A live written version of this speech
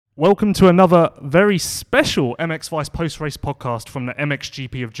Welcome to another very special MX Vice post-race podcast from the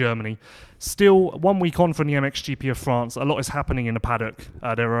MXGP of Germany. Still 1 week on from the MXGP of France. A lot is happening in the paddock.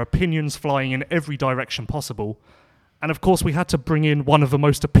 There are opinions flying in every direction possible. And of course, we had to bring in one of the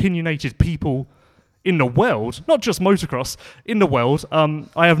most opinionated people in the world, not just motocross, in the world.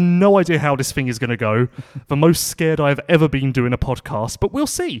 I have no idea how this thing is going to go. The most scared I have ever been doing a podcast, but we'll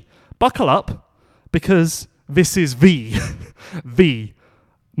see. Buckle up, because this is the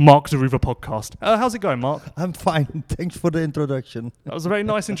Mark Daruva podcast. How's it going, Mark? I'm fine. Thanks for the introduction. That was a very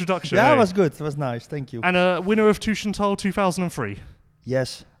nice introduction. Yeah, it was good. It was nice. Thank you. And winner of Tuchenthal 2003.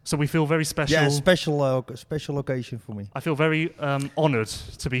 Yes. So we feel very special. Yeah, special occasion for me. I feel very honoured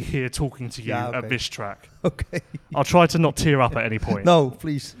to be here talking to you at this track. Okay. I'll try to not tear up at any point. No,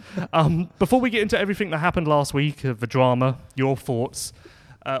 please. Before we get into everything that happened last week, the drama, your thoughts.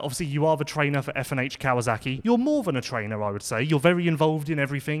 Obviously, you are the trainer for F&H Kawasaki. You're more than a trainer, I would say. You're very involved in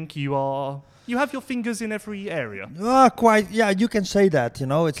everything. You have your fingers in every area. Quite. Yeah, you can say that. You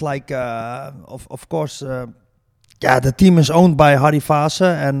know, it's like, of course, the team is owned by Harry Vase,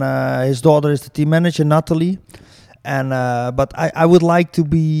 and his daughter is the team manager, Natalie. And but I would like to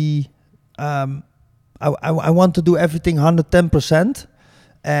be. I want to do everything 110%,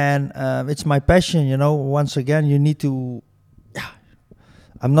 and it's my passion. You know, once again, you need to.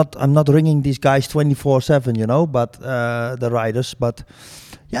 I'm not ringing these guys 24/7, you know, but the riders. But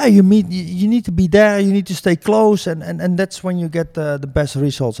yeah, you need to be there. You need to stay close, and that's when you get the best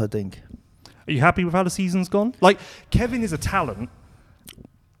results, I think. Are you happy with how the season's gone? Like, Kevin is a talent,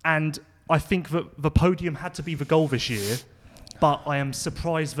 and I think that the podium had to be the goal this year. But I am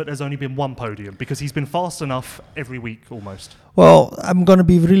surprised that there's only been one podium, because he's been fast enough every week almost. Well, I'm going to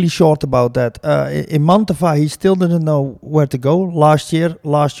be really short about that. In Mantova, he still didn't know where to go. Last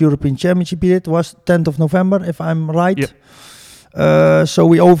European Championship he did was 10th of November, if I'm right. Yep. So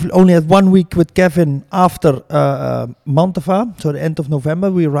we only had 1 week with Kevin after Mantova. So the end of November,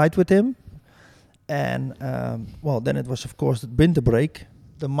 we ride with him. And, then it was, of course, the winter break.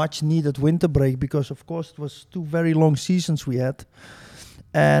 The much needed winter break, because of course it was 2 very long seasons we had.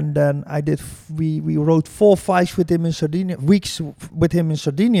 And then we rode 4 fights with him in Sardinia, weeks with him in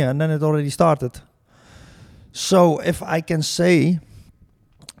Sardinia, and then it already started. So if I can say,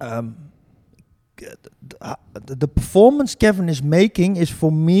 the performance Kevin is making is,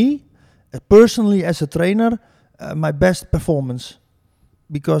 for me, personally as a trainer, my best performance.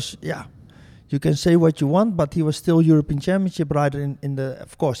 Because, you can say what you want, but he was still European Championship rider in the.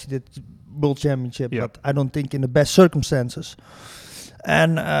 Of course, he did World Championship, but I don't think in the best circumstances.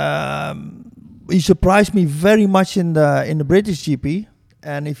 And he surprised me very much in the British GP.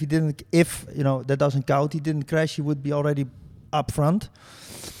 And if that doesn't count, he didn't crash, he would be already up front.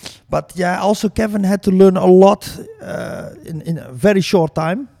 But also Kevin had to learn a lot in a very short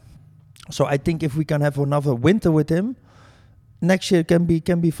time. So I think if we can have another winter with him, next year can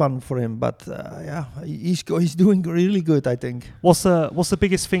be fun for him, but he's doing really good, I think. What's the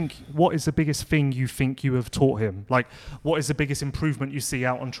biggest thing? What is the biggest thing you think you have taught him? Like, what is the biggest improvement you see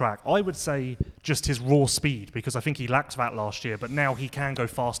out on track? I would say just his raw speed, because I think he lacked that last year, but now he can go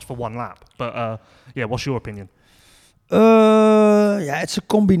fast for 1 lap. But what's your opinion? It's a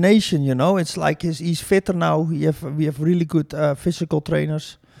combination, you know. It's like he's fitter now. We have really good physical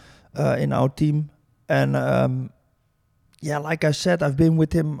trainers in our team, and. Like I said, I've been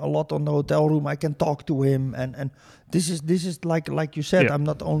with him a lot on the hotel room. I can talk to him, and this is like you said. I'm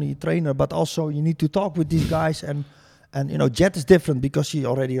not only a trainer, but also you need to talk with these guys. And Jet is different because he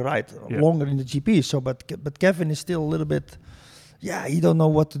already ride longer in the GP. So, but Kevin is still a little bit, he don't know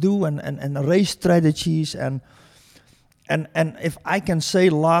what to do and race strategies and if I can say,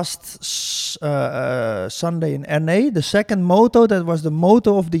 last Sunday in NA, the second moto, that was the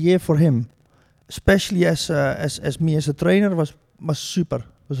moto of the year for him. Especially as me as a trainer, was super.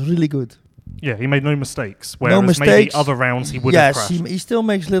 Was really good. Yeah, he made no mistakes. Whereas maybe other rounds he would have crashed. Yes, he still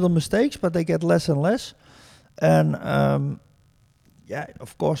makes little mistakes, but they get less and less. And of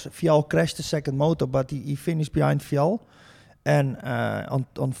course, Vial crashed the second moto, but he finished behind Vial and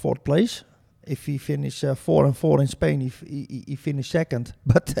on 4th place. If he finished 4 and 4 in Spain, he finished second.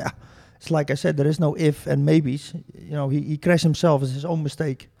 But it's like I said, there is no if and maybes. You know, he crashed himself. It's his own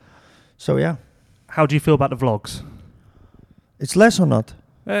mistake. So How do you feel about the vlogs? It's less or not?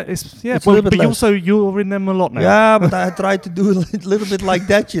 It's a little bit less. You're in them a lot now. Yeah, but I try to do a little bit like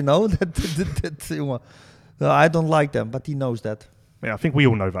that, you know. I don't like them, but he knows that. Yeah, I think we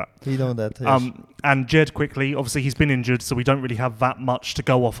all know that. We know that. Yes. And Jed quickly, obviously he's been injured, so we don't really have that much to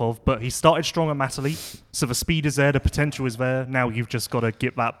go off of. But he started strong at Matterley, so the speed is there, the potential is there. Now you've just got to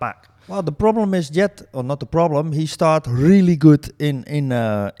get that back. Well, the problem is Jet, or not the problem. He started really good in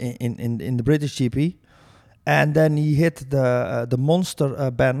the British GP, and then he hit the monster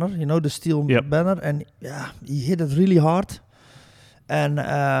banner, you know, the steel banner, and he hit it really hard. And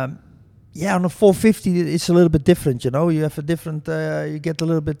on a 450, it's a little bit different, you know. You have a different, you get a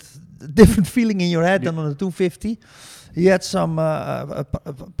little bit different feeling in your head than on a 250. He had some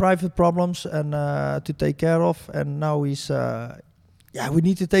private problems and to take care of, and now he's. We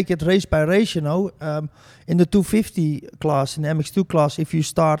need to take it race by race, you know. In the 250 class, in the MX2 class, if you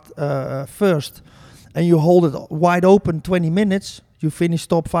start first and you hold it wide open 20 minutes, you finish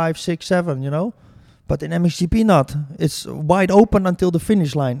top 5, 6, 7, you know. But in MXGP not. It's wide open until the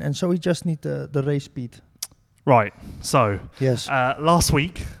finish line, and so we just need the race speed. Right. So, yes. Last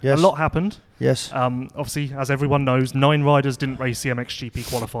week, a lot happened. Yes. Obviously, as everyone knows, 9 riders didn't race the MXGP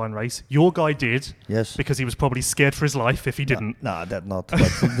qualifying race. Your guy did. Yes. Because he was probably scared for his life if he didn't. No, that not.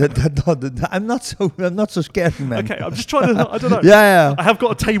 I'm not so scared, man. Okay, I'm just trying to. I don't know. Yeah. I have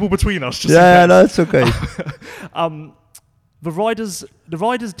got a table between us. Just no, it's okay. The riders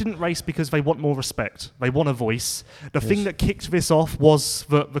didn't race because they want more respect. They want a voice. The thing that kicked this off was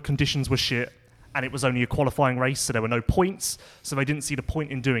that the conditions were shit. And it was only a qualifying race, so there were no points, so they didn't see the point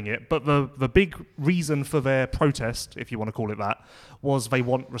in doing it. But the big reason for their protest, if you want to call it that, was they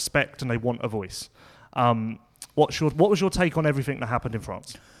want respect and they want a voice. What was your take on everything that happened in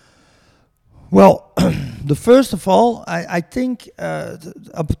France? Well, first of all, I think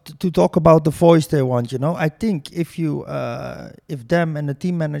to talk about the voice they want, you know, I think if them and the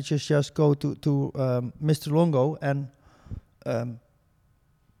team managers just go to Mr. Longo and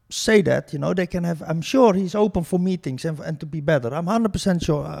say that, you know, they can have. I'm sure he's open for meetings and to be better. I'm 100%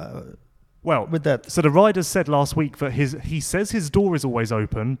 sure. With that. So the riders said last week that he says his door is always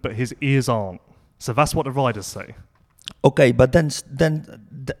open, but his ears aren't. So that's what the riders say. Okay, but then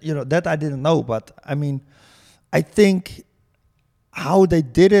you know that I didn't know. But I mean, I think how they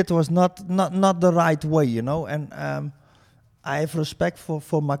did it was not the right way, you know. And I have respect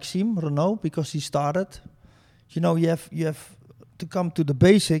for Maxime Renault because he started. You know, you have. To come to the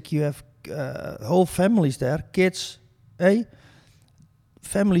basic, you have whole families there, kids.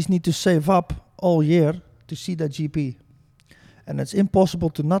 Families need to save up all year to see that GP, and it's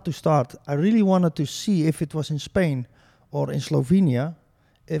impossible not to start. I really wanted to see if it was in Spain or in Slovenia,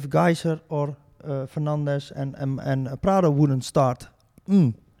 if Geiser or Fernandez and Prado wouldn't start.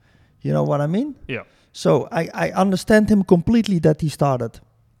 You know what I mean? Yeah. So I understand him completely that he started.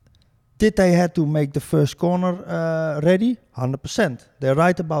 Did they have to make the first corner ready? 100%. They're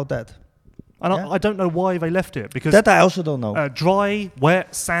right about that. And I don't know why they left it. Because that I also don't know. Dry,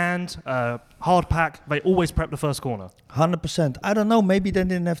 wet, sand, hard pack, they always prep the first corner. 100%. I don't know. Maybe they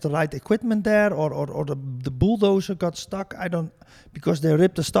didn't have the right equipment there or the bulldozer got stuck. Because they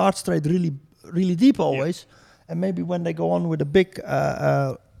ripped the start straight really, really deep always. Yeah. And maybe when they go on with a big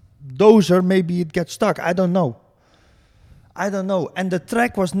dozer, maybe it gets stuck. I don't know. And the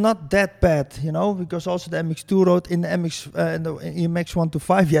track was not that bad, you know, because also the MX2 road in the EMX 1 to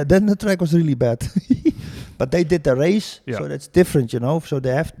 5, then the track was really bad. But they did the race, so that's different, you know. So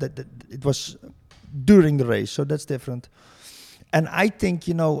they have that. It was during the race, so that's different. And I think,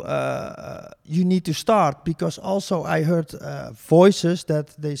 you know, you need to start because also I heard voices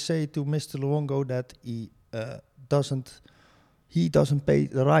that they say to Mr. Luongo that he doesn't pay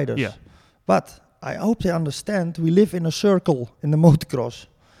the riders. Yeah. But I hope they understand we live in a circle in the motocross.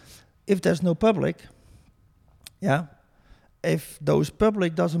 If there's no public, if those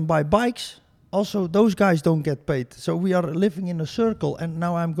public doesn't buy bikes, also those guys don't get paid. So we are living in a circle. And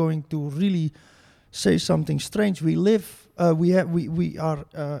now I'm going to really say something strange. We are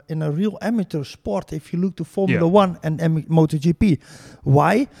in a real amateur sport. If you look to Formula 1 and MotoGP,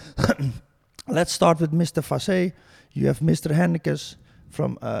 why? Let's start with Mr. Fassé. You have Mr. Hennekes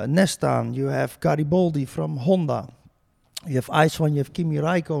from Nestan, you have Garibaldi from Honda, you have Icewan, you have Kimi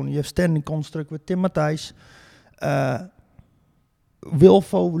Räikkönen, you have Standing Construct with Tim Matthijs,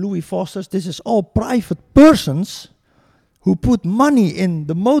 Wilfo, Louis Fosters. This is all private persons who put money in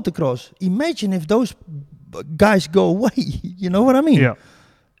the motocross. Imagine if those guys go away. You know what I mean? Yeah.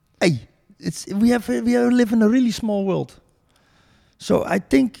 Hey, we live in a really small world. So I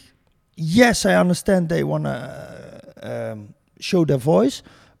think, yes, I understand they want to show their voice,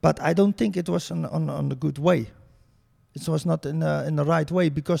 but I don't think it was on the good way. It was not in the right way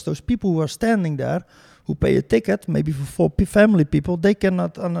because those people who are standing there, who pay a ticket, maybe for 4 family people, they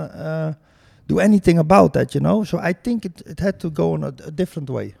cannot do do anything about that, you know. So I think it had to go in a different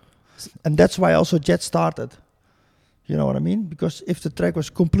way, and that's why also Jet started. You know what I mean? Because if the track was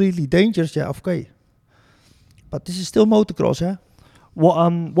completely dangerous, yeah, okay. But this is still motocross, yeah.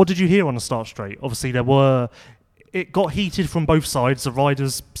 What did you hear on the start straight? Obviously, it got heated from both sides. The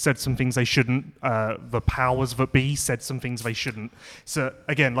riders said some things they shouldn't. The powers that be said some things they shouldn't. So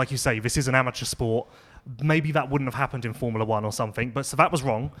again, like you say, this is an amateur sport. Maybe that wouldn't have happened in Formula One or something. But so that was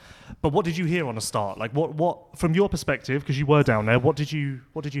wrong. But what did you hear on the start? Like what from your perspective, because you were down there, what did you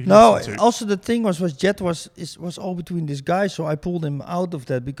No, listen to? also the thing was Jet was all between this guy, so I pulled him out of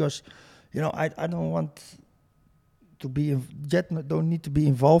that because, you know, I don't want to be Jet don't need to be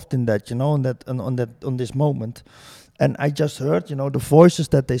involved in that, you know, on this moment. And I just heard, you know, the voices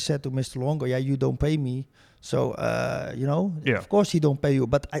that they said to Mr. Longo, yeah, you don't pay me, so you know, Yeah. of course he don't pay you.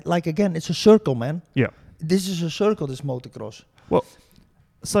 But like again, it's a circle, man. Yeah. This is a circle, this motocross. Well,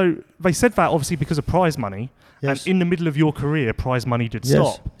 so they said that obviously because of prize money, Yes. and in the middle of your career, prize money did Yes,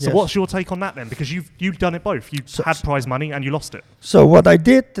 stop. So yes. what's your take on that then? Because you've done it both. You So- had prize money and you lost it. So what I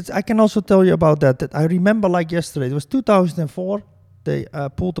did, I can also tell you about that. That I remember like yesterday. It was 2004. They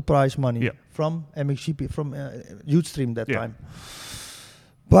pulled the prize money Yeah. from MXGP, from Youthstream that Yeah. time.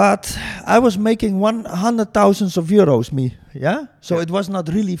 But I was making 100,000 of euros, me. Yeah. So Yeah. it was not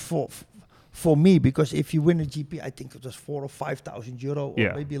really for me, because if you win a GP, I think it was 4,000 or 5,000 euro, or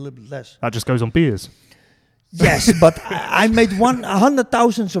Yeah. maybe a little bit less. That just goes on beers. Yes, but I made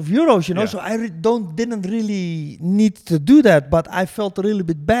 100,000 of euros, you know, Yeah. so I didn't really need to do that, but I felt a little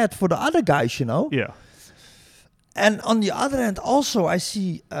bit bad for the other guys, you know. Yeah. And on the other hand, also I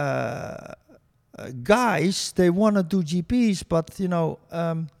see guys, they want to do GPs, but you know,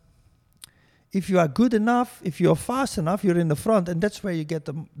 if you are good enough, if you are fast enough, you're in the front, and that's where you get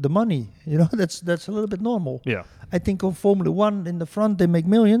the money. You know, that's a little bit normal. Yeah. I think on Formula One, in the front they make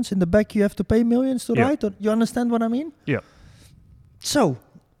millions, in the back you have to pay millions to Yeah. ride. Or, you understand what I mean? Yeah. So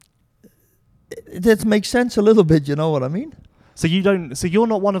that makes sense a little bit. You know what I mean? So you're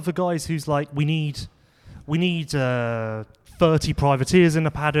not one of the guys who's like, we need 30 privateers in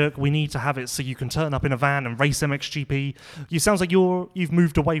the paddock. We need to have it so you can turn up in a van and race MXGP. You sounds like you've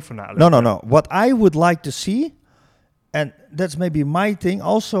moved away from that. A little No. What I would like to see, and that's maybe my thing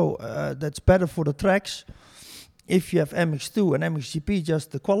also, that's better for the tracks. If you have MX2 and MXGP,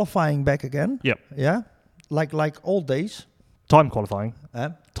 just the qualifying back again. Yep. Yeah. Like old days. Time qualifying.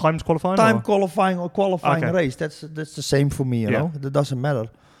 Timed qualifying. Time or? qualifying or qualifying Okay. race. That's the same for me, you Yeah. know. That doesn't matter.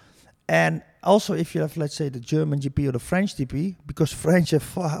 And also if you have, let's say, the German GP or the French GP, because French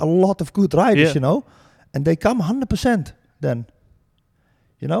have a lot of good riders, Yeah. you know, and they come 100% then.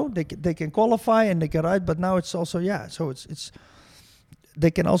 You know, they can qualify and they can ride, but now it's also, yeah, so it's they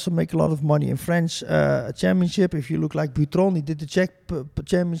can also make a lot of money in French championship. If you look like Butron, he did the Czech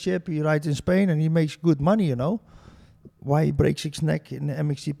championship, he rides in Spain and he makes good money, you know. Why he breaks his neck in the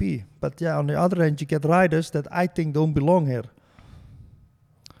MXGP. But yeah, on the other hand, you get riders that I think don't belong here.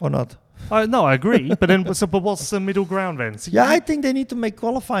 Or not? No, I agree. but what's the middle ground then? So Yeah, I think they need to make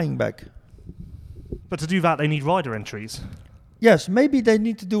qualifying back. But to do that, they need rider entries. Yes, maybe they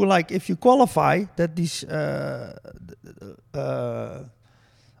need to do like, if you qualify, that these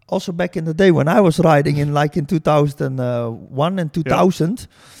also back in the day when I was riding in 2001 and 2000,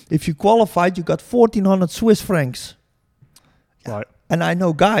 if you qualified, you got 1,400 Swiss francs. Right. And I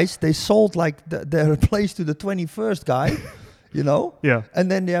know guys, they sold like their place to the 21st guy, you know, Yeah. and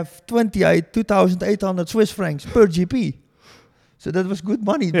then they have 2,800 Swiss francs per GP. So that was good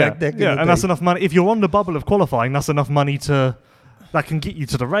money back then. Yeah, and that's enough money. If you're on the bubble of qualifying, that's enough money that can get you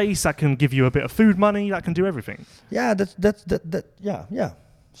to the race, that can give you a bit of food money, that can do everything. Yeah, yeah,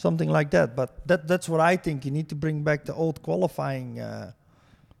 something like that. But that's what I think. You need to bring back the old qualifying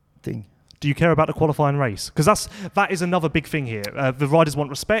thing. Do you care about the qualifying race? Because that is another big thing here. The riders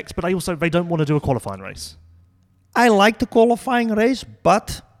want respect, but they don't want to do a qualifying race. I like the qualifying race,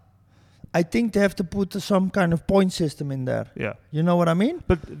 but I think they have to put some kind of point system in there. Yeah. You know what I mean?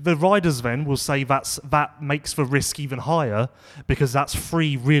 But the riders then will say that makes the risk even higher because that's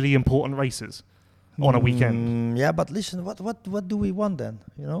 3 really important races on a weekend. Yeah, but listen, what do we want then?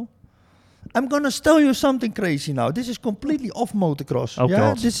 You know, I'm gonna tell you something crazy now. This is completely off motocross. Oh, yeah,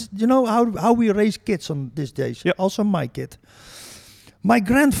 God. this is, you know how we raise kids on these days. Yep. Also my kid, my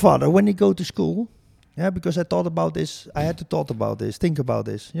grandfather, when he go to school. Yeah, because I thought about this. I had to think about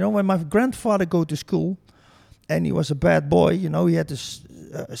this. You know, when my grandfather go to school, and he was a bad boy. You know, he had to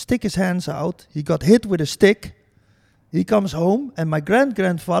stick his hands out. He got hit with a stick. He comes home, and my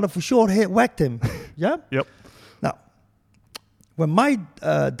grandfather for sure whacked him. Yeah. Yep. Now, when my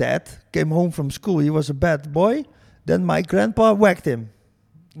dad came home from school, he was a bad boy. Then my grandpa whacked him.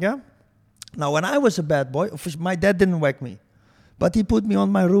 Yeah. Now, when I was a bad boy, my dad didn't whack me, but he put me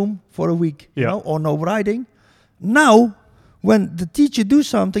on my room for a week, you know, or no riding. Now, when the teacher do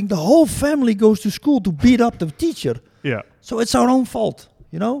something, the whole family goes to school to beat up the teacher. Yeah. So it's our own fault,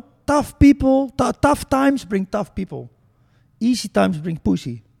 you know. Tough people, tough times bring tough people. Easy times bring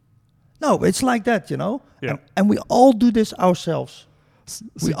pussy. No, it's like that, you know. Yeah. And we all do this ourselves.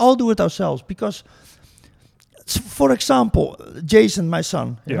 We all do it ourselves because, for example, Jason, my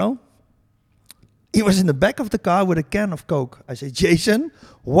son, you know, he was in the back of the car with a can of Coke. I say, Jason,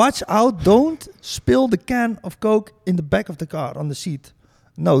 watch out, don't spill the can of Coke in the back of the car on the seat.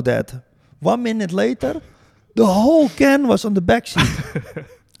 No, Dad. 1 minute later, the whole can was on the back seat.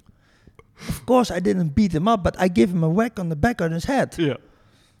 Of course, I didn't beat him up, but I gave him a whack on the back of his head. Yeah.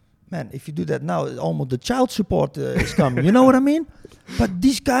 Man, if you do that now, almost the child support is coming. You know what I mean? But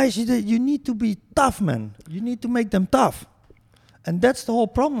these guys, you need to be tough, man. You need to make them tough. And that's the whole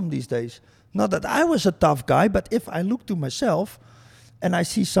problem these days. Not that I was a tough guy, but if I look to myself and I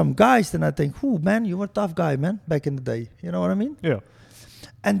see some guys, then I think, man, you were a tough guy, man, back in the day. You know what I mean? Yeah.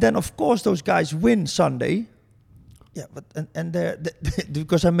 And then, of course, those guys win Sunday. Yeah, but and they're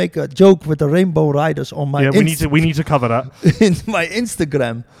because I make a joke with the Rainbow Riders on my we need to cover that in my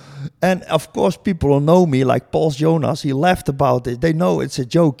Instagram, and of course people who know me like Paul Jonas, he laughed about it. They know it's a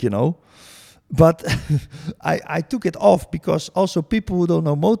joke, you know, but I took it off because also people who don't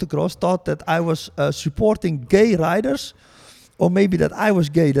know motocross thought that I was supporting gay riders. Or maybe that I was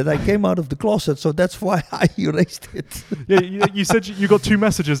gay, that I came out of the closet, so that's why I erased it. Yeah, you said you got 2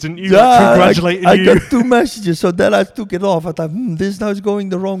 messages, didn't you? Yeah, congratulating I you. got 2 messages, so then I took it off. I thought, this now is going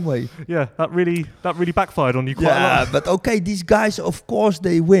the wrong way. Yeah, that really backfired on you quite a lot. Yeah, but okay, these guys, of course,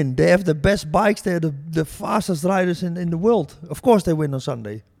 they win. They have the best bikes. They're the fastest riders in the world. Of course, they win on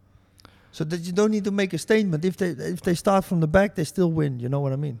Sunday. So that you don't need to make a statement. If they start from the back, they still win. You know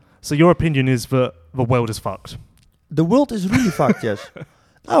what I mean? So your opinion is that the world is fucked. The world is really fucked, yes.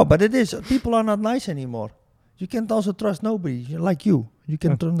 No, but it is. People are not nice anymore. You can't also trust nobody, like you. You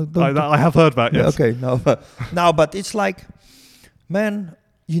can. I have heard that. Yes. Okay, no, but it's like, man,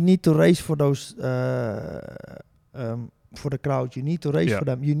 you need to race for those for the crowd. You need to race for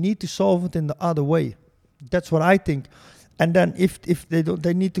them. You need to solve it in the other way. That's what I think. And then if they don't,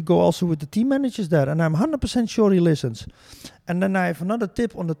 they need to go also with the team managers there. And I'm 100% sure he listens. And then I have another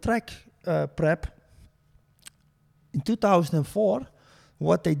tip on the track prep. In 2004,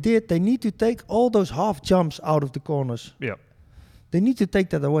 what they did, they need to take all those half jumps out of the corners. Yeah. They need to take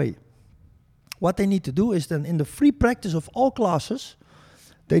that away. What they need to do is then in the free practice of all classes,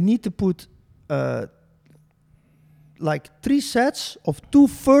 they need to put like 3 sets of 2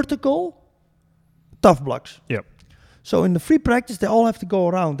 vertical tough blocks. Yeah. So in the free practice, they all have to go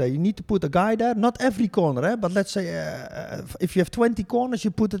around there. You need to put a guy there, not every corner, but let's say if you have 20 corners,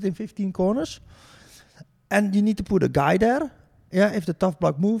 you put it in 15 corners. And you need to put a guy there. Yeah, if the tough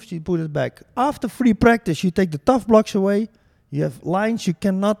block moves, you put it back. After free practice, you take the tough blocks away. You have lines you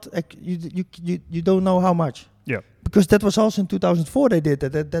cannot, you don't know how much. Yeah. Because that was also in 2004 they did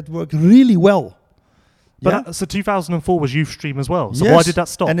that. That worked really well. But so 2004 was Youthstream as well. So yes, why did that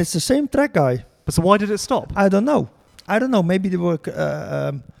stop? And it's the same track guy. But so why did it stop? I don't know. Maybe they were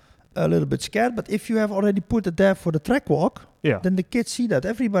a little bit scared. But if you have already put it there for the track walk, then the kids see that.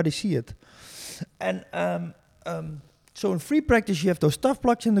 Everybody see it. And so in free practice, you have those tough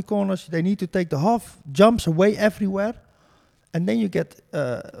blocks in the corners. They need to take the half jumps away everywhere. And then you get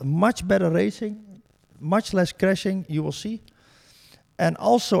much better racing, much less crashing, you will see. And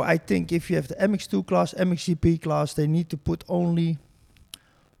also, I think if you have the MX2 class, MXGP class, they need to put only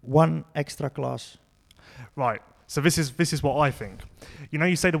 1 extra class. Right. So this is what I think. You know,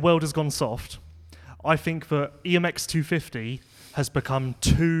 you say the world has gone soft. I think that EMX 250 has become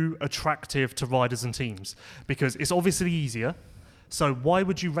too attractive to riders and teams because it's obviously easier. So why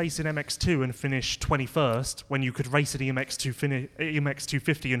would you race in MX2 and finish 21st when you could race at EMX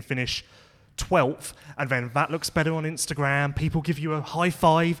 250 and finish 12th, and then that looks better on Instagram, people give you a high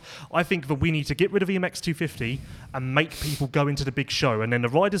five. I think that we need to get rid of EMX 250 and make people go into the big show, and then the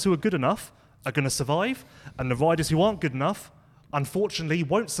riders who are good enough are going to survive, and the riders who aren't good enough unfortunately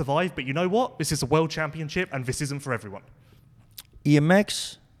won't survive. But you know what? This is a world championship and this isn't for everyone.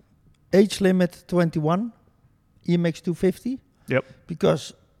 EMX, age limit 21, EMX 250. Yep.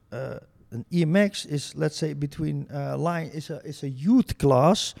 Because an EMX is, let's say, between is a youth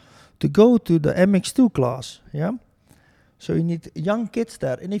class to go to the MX2 class. Yeah. So you need young kids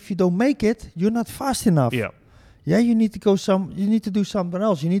there, and if you don't make it, you're not fast enough. Yeah. Yeah, you need to do something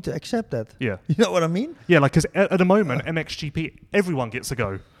else. You need to accept that. Yeah. You know what I mean? Yeah, like, because at the moment, MXGP, everyone gets a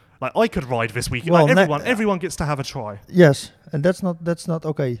go. Like I could ride this weekend. Well, like everyone gets to have a try. Yes, and that's not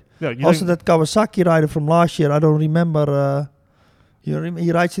okay. No, you Also, don't- that Kawasaki rider from last year, I don't remember.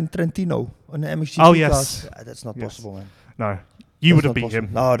 He rides in Trentino on the MXGP Oh, yes. class. Yeah, that's not Yes. possible, man. no, you That's would have not beat possible.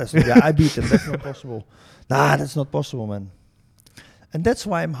 him. No, that's yeah, I beat him. That's not possible. Nah, that's not possible, man. And that's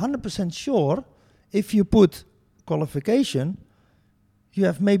why I'm 100% sure if you put qualification, you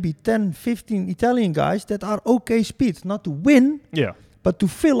have maybe 10, 15 Italian guys that are okay speed, not to win, Yeah, but to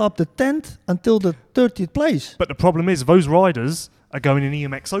fill up the tent until the 30th place. but the problem is those riders are going in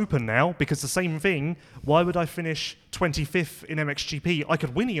EMX Open now because the same thing. Why would I finish 25th in MXGP? I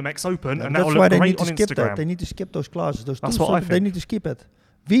could win EMX Open, and that That's will why look they great need to on skip Instagram. that. They need to skip those classes. Those That's two what I they think. need to skip it.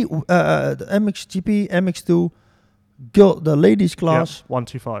 The MXGP, MX2, the ladies class,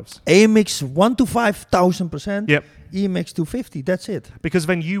 125s. AMX 1 to 5,000%. Yep. EMX 250. That's it. Because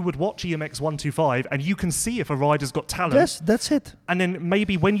then you would watch EMX 125 and you can see if a rider's got talent. Yes, that's it. And then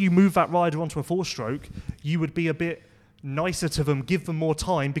maybe when you move that rider onto a 4-stroke, you would be a bit nicer to them, give them more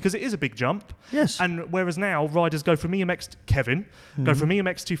time because it is a big jump. Yes. And whereas now riders go from EMX Kevin, go Mhm. from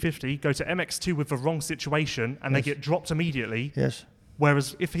EMX 250, go to MX2 with the wrong situation, and they Yes. get dropped immediately. Yes.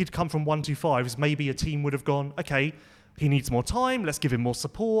 Whereas if he'd come from 125s, maybe a team would have gone, okay, he needs more time, let's give him more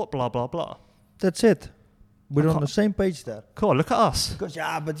support, blah blah blah. That's it. We're on can't- the same page there. Cool, look at us.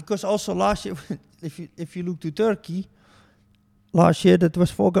 Because also last year, if you look to Turkey, last year that was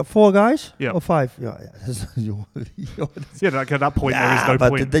four guys Yeah. or 5. Yeah. You- Yeah, like at that point there is Yeah, no but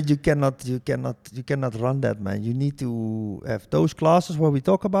point. then you cannot run that, man. You need to have those classes where we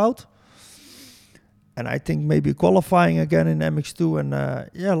talk about, and I think maybe qualifying again in MX2 and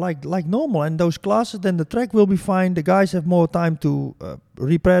like normal. And those classes, then the track will be fine. The guys have more time to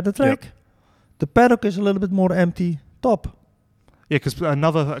repair the track. The paddock is a little bit more empty. Top. Yeah, because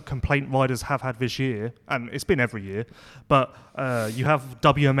another complaint riders have had this year, and it's been every year, but you have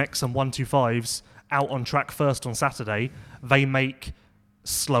WMX and 125s out on track first on Saturday. They make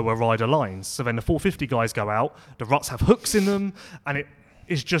slower rider lines. So then the 450 guys go out, the ruts have hooks in them, and it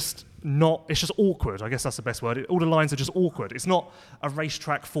is just not, it's just awkward. I guess that's the best word. All the lines are just awkward. It's not a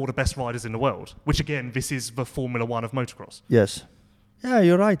racetrack for the best riders in the world, which again, this is the Formula One of motocross. Yes. Yeah,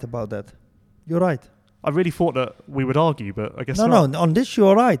 you're right about that. You're right. I really thought that we would argue, but I guess No, not. no, on this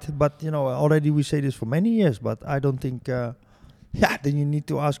you're right. But, already we say this for many years, but I don't think, then you need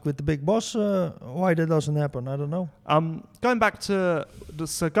to ask with the big boss why that doesn't happen. I don't know. Going back to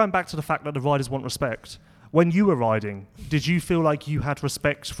the fact that the riders want respect. When you were riding, did you feel like you had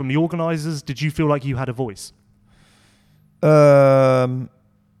respect from the organisers? Did you feel like you had a voice? Now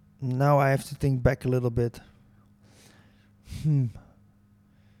I have to think back a little bit.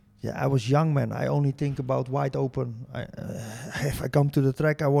 Yeah, I was young, man. I only think about wide open. If I come to the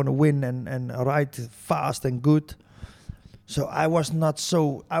track, I want to win and ride fast and good. So I was not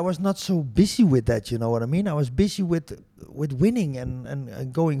so busy with that. You know what I mean? I was busy with winning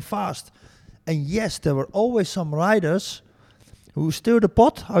and going fast. And yes, there were always some riders who stir the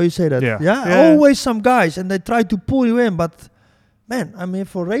pot. How you say that? Yeah. Always some guys, and they try to pull you in. But man, I'm here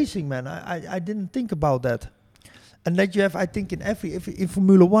for racing, man. I didn't think about that. And that you have, I think, in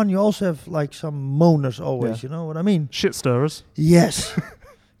Formula One, you also have like some moaners always. Yeah. You know what I mean? Shit stirrers. Yes,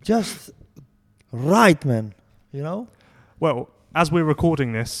 just right, man. You know? Well, as we're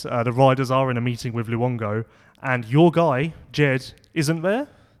recording this, the riders are in a meeting with Luongo, and your guy, Jed, isn't there.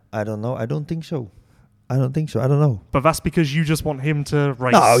 I don't know. I don't think so. I don't know. But that's because you just want him to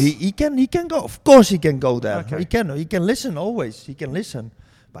race. No, he can go. Of course, he can go there. Okay. He can listen always. He can listen.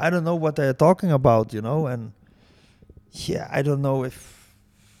 But I don't know what they're talking about. You know, and yeah, I don't know if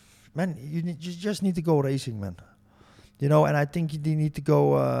man. You just need to go racing, man. You know, and I think they need to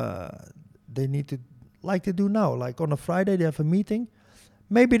go. They need to like they do now. Like on a Friday, they have a meeting.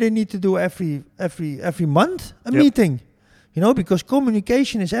 Maybe they need to do every month a Yep. meeting. You know, because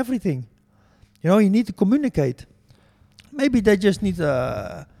communication is everything. You know, you need to communicate. Maybe they just need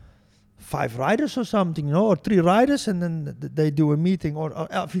 5 riders or something, you know, or 3 riders, and then they do a meeting, or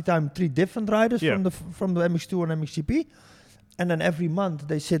every time 3 different riders Yeah. from the MX2 and MXGP, and then every month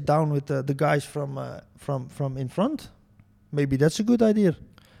they sit down with the guys from in front. Maybe that's a good idea.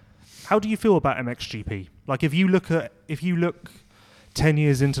 How do you feel about MXGP? Like, if you look 10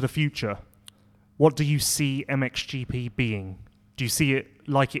 years into the future, what do you see MXGP being? Do you see it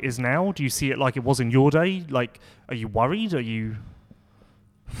like it is now? Do you see it like it was in your day? Like, are you worried? Are you...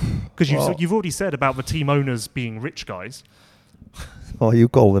 Because you've already said about the team owners being rich guys. Oh, you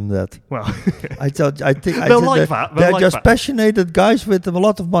call them that? Well, I think They'll like that. They'll They're like just that. passionate guys with a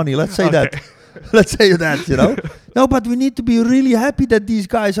lot of money. Let's say Okay. that. Let's say that. You know. No, but we need to be really happy that these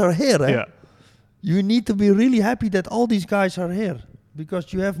guys are here. Eh? yeah. You need to be really happy that all these guys are here.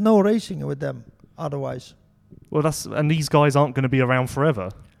 because you have no racing with them otherwise. Well, and these guys aren't going to be around forever.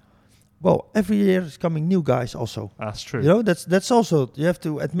 Well, every year is coming new guys also. That's true. You know, that's also, you have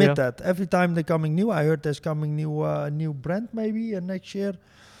to admit Yeah. that. Every time they're coming new, I heard there's coming new brand maybe next year.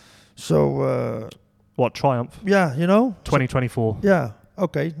 So, What, Triumph? yeah, you know. 2024. Yeah,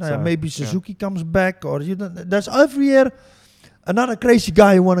 okay. Now, So, maybe yeah. Suzuki comes back, or there's every year another crazy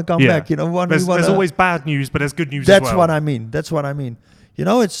guy who want to come Yeah. back. You know, There's always bad news, but there's good news That's as well. what I mean. That's what I mean. You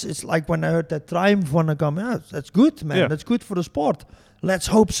know, it's like when I heard that Triumph want to come. Yeah, that's good, man. Yeah. That's good for the sport. Let's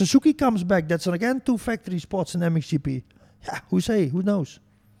hope Suzuki comes back. That's again 2 factory spots in MXGP. Yeah, who knows?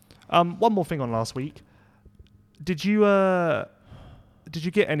 One more thing on last week. Did you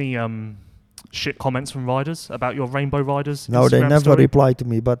get any shit comments from riders about your Rainbow Riders? No, they Instagram never story? reply to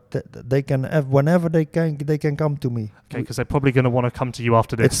me, but they can whenever they can come to me. Okay, because they're probably going to want to come to you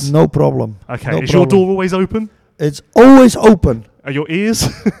after this. It's no problem. Okay, no is your problem. door always open? It's always open. Are your ears?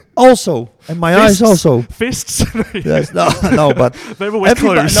 Also, and my eyes Fists? also. Fists? Yes, no, but They're always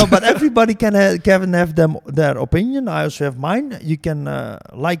closed. no, but everybody can have their opinion. I also have mine. You can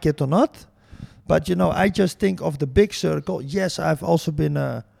like it or not, but you know, I just think of the big circle. Yes, I've also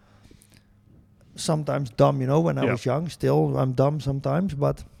been sometimes dumb. You know, when I Yeah. was young, still I'm dumb sometimes.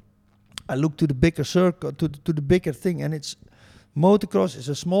 But I look to the bigger circle, to the bigger thing, and it's motocross is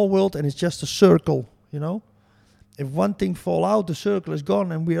a small world, and it's just a circle. You know. If one thing fall out, the circle is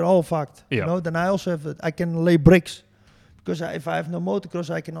gone, and we are all fucked. Yeah. You know. Then I also have I can lay bricks, because if I have no motocross,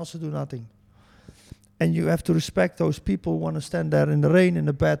 I can also do nothing. And you have to respect those people who want to stand there in the rain, in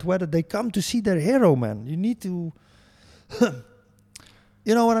the bad weather. They come to see their hero, man. You need to,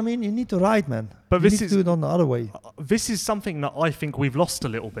 you know what I mean? You need to ride, man. But you this need is- to do it on the other way. This is something that I think we've lost a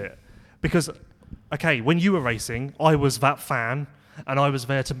little bit. Because, okay, when you were racing, I was that fan, and I was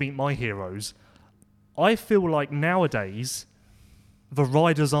there to meet my heroes. I feel like nowadays, the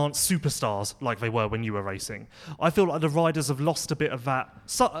riders aren't superstars like they were when you were racing. I feel like the riders have lost a bit of that.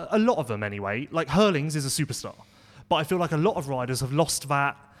 So, a lot of them, anyway. Like Hurlings is a superstar. But I feel like a lot of riders have lost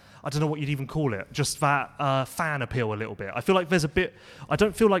that, I don't know what you'd even call it, just that fan appeal a little bit. I feel like there's a bit, I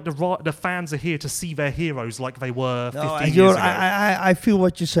don't feel like the fans are here to see their heroes like they were 15 years ago. I feel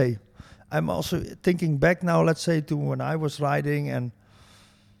what you say. I'm also thinking back now, let's say, to when I was riding, and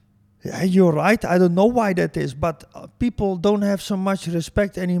yeah, you're right. I don't know why that is, but people don't have so much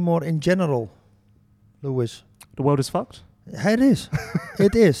respect anymore in general, Lewis. The world is fucked? It is.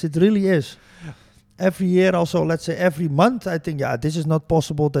 It is. It really is. Every year also, let's say every month, I think, yeah, this is not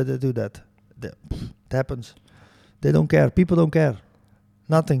possible that they do that. It happens. They don't care. People don't care.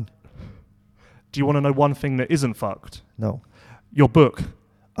 Nothing. Do you want to know one thing that isn't fucked? No. Your book.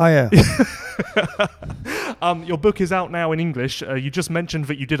 Oh, yeah. Your book is out now in English. You just mentioned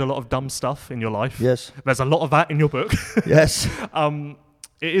that you did a lot of dumb stuff in your life. Yes. There's a lot of that in your book. Yes.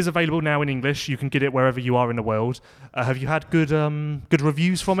 It is available now in English. You can get it wherever you are in the world. Have you had good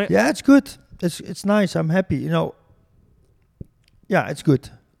reviews from it? Yeah, it's good. It's nice. I'm happy. You know. Yeah, it's good.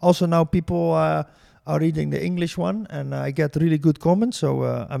 Also now people are reading the English one, and I get really good comments. So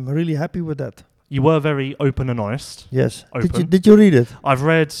I'm really happy with that. You were very open and honest. Yes. Open. Did you read it?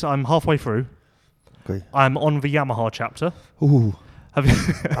 I'm halfway through. Okay. I'm on the Yamaha chapter. Ooh. Have you?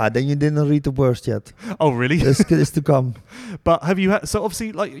 Then you didn't read the worst yet. Oh, really? It's to come. But have you had? So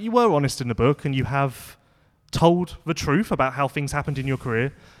obviously, like you were honest in the book, and you have told the truth about how things happened in your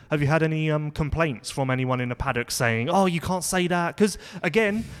career. Have you had any complaints from anyone in the paddock saying, "Oh, you can't say that"? Because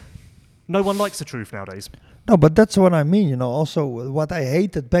again, no one likes the truth nowadays. No, but that's what I mean. You know. Also, what I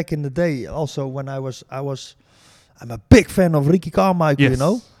hated back in the day. Also, when I'm a big fan of Ricky Carmichael. Yes. You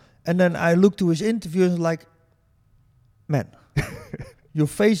know. And then I looked to his interviews like, man, your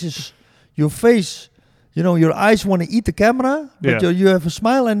face, you know, your eyes want to eat the camera, but Yeah. you have a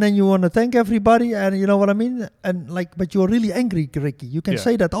smile, and then you want to thank everybody, and you know what I mean? And like, but you're really angry, Ricky. You can Yeah.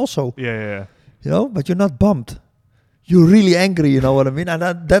 say that also, Yeah. you know, but you're not bummed. You're really angry, you know what I mean? And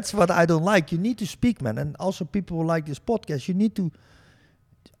that's what I don't like. You need to speak, man. And also people who like this podcast, you need to,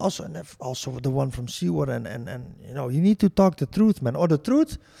 also the one from Seward, and you know, you need to talk the truth, man. Or the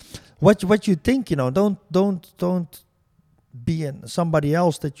truth, what you think, you know, don't be somebody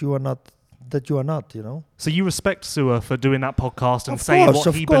else that you are not, you know. So you respect Sewer for doing that podcast and Of saying course,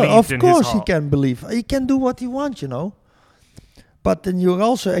 what he of course, believed in of course his he heart. can believe. He can do what he wants, you know. But then you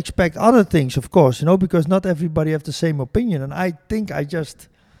also expect other things, of course, you know, because not everybody have the same opinion. And I think I just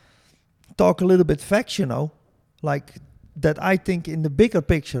talk a little bit facts, you know, like that I think in the bigger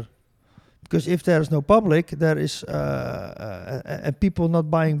picture. Because if there is no public, there is and people not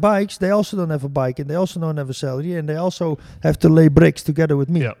buying bikes, they also don't have a bike, and they also don't have a salary, and they also have to lay bricks together with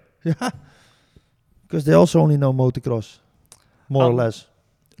me. Yeah. Yeah. Because they also only know motocross. more or less.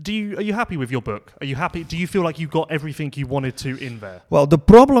 Are you happy with your book? Are you happy? Do you feel like you got everything you wanted to in there? Well, the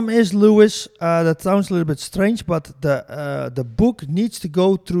problem is, Lewis, that sounds a little bit strange, but the book needs to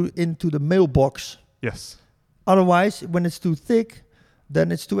go into the mailbox. Yes. Otherwise, when it's too thick,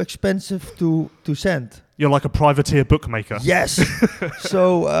 then it's too expensive to send. You're like a privateer bookmaker. Yes.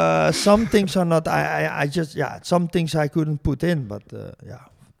 So some things are not. I just some things I couldn't put in, but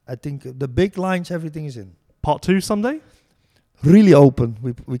I think the big lines, everything is in. Part 2 someday? Really open,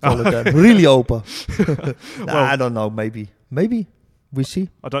 we call it that. Really open. I don't know. Maybe we see.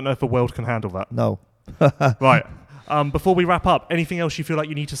 I don't know if the world can handle that. No. Right. Before we wrap up, anything else you feel like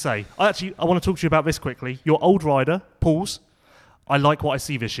you need to say? I want to talk to you about this quickly. Your old rider, Pauls. I like what I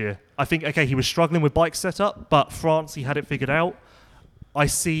see this year. I think, okay, he was struggling with bike setup, but France, he had it figured out. I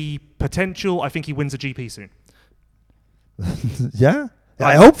see potential. I think he wins a GP soon. Yeah?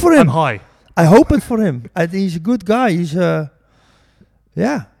 I hope for him. I'm high. I hope it for him. He's a good guy. He's,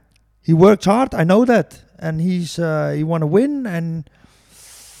 he works hard. I know that. And he want to win. And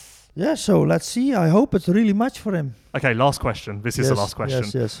so let's see. I hope it's really much for him. Okay, last question. This is the last question.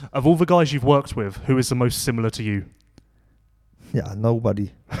 Yes. Of all the guys you've worked with, who is the most similar to you? Yeah,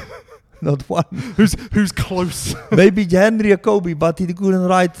 nobody. Not one. Who's close? Maybe Henry Jacobi, but he couldn't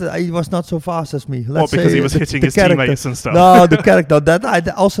ride. He was not so fast as me. What, because he was hitting his teammates and stuff? No, the character. That I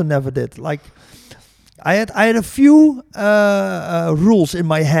also never did. Like, I had a few rules in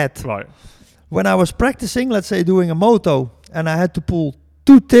my head. Right. When I was practicing, let's say doing a moto, and I had to pull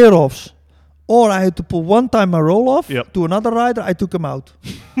 2 tear-offs, or I had to pull one time a roll-off to another rider, I took him out.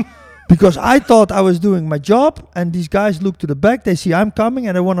 Because I thought I was doing my job, and these guys look to the back, they see I'm coming,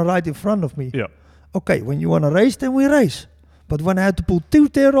 and they want to ride in front of me. Yeah. Okay, when you want to race, then we race. But when I had to pull 2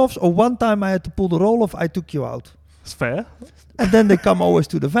 tear-offs, or one time I had to pull the roll-off, I took you out. It's fair. And then they come always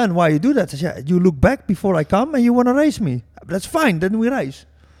to the van. Why you do that? I say, you look back before I come, and you want to race me. That's fine, then we race.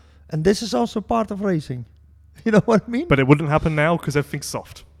 And this is also part of racing. You know what I mean? But it wouldn't happen now because everything's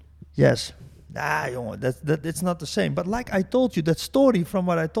soft. Yes. That it's not the same. But like I told you, that story from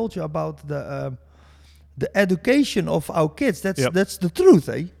what I told you about the education of our kids, that's the truth,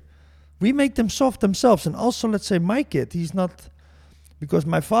 eh? We make them soft themselves. And also, let's say my kid, he's not, because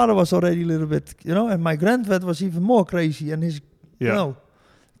my father was already a little bit, and my granddad was even more crazy. And his,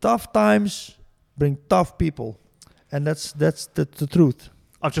 tough times bring tough people. And that's the truth.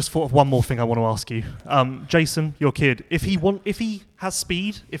 I've just thought of one more thing I want to ask you. Jason, your kid, if he has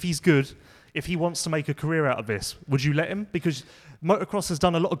speed, if he's good, if he wants to make a career out of this, would you let him? Because motocross has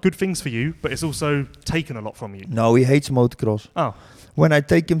done a lot of good things for you, but it's also taken a lot from you. No, he hates motocross. Oh. When I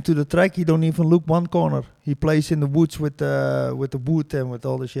take him to the track, he don't even look one corner. He plays in the woods with the wood and with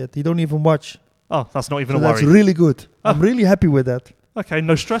all the shit. He don't even watch. Oh, that's not even a worry. That's really good. I'm really happy with that. Okay,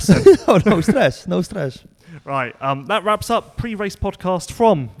 no stress then. No stress. No stress. Right, that wraps up pre-race podcast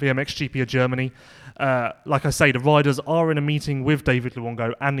from the MXGP of Germany. Like I say, the riders are in a meeting with David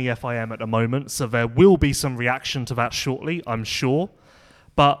Luongo and the FIM at the moment, so there will be some reaction to that shortly, I'm sure.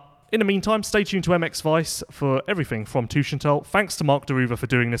 But in the meantime, stay tuned to MX Vice for everything from Tuchental. Thanks to Mark Deruva for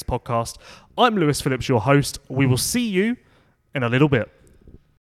doing this podcast. I'm Lewis Phillips, your host. We will see you in a little bit.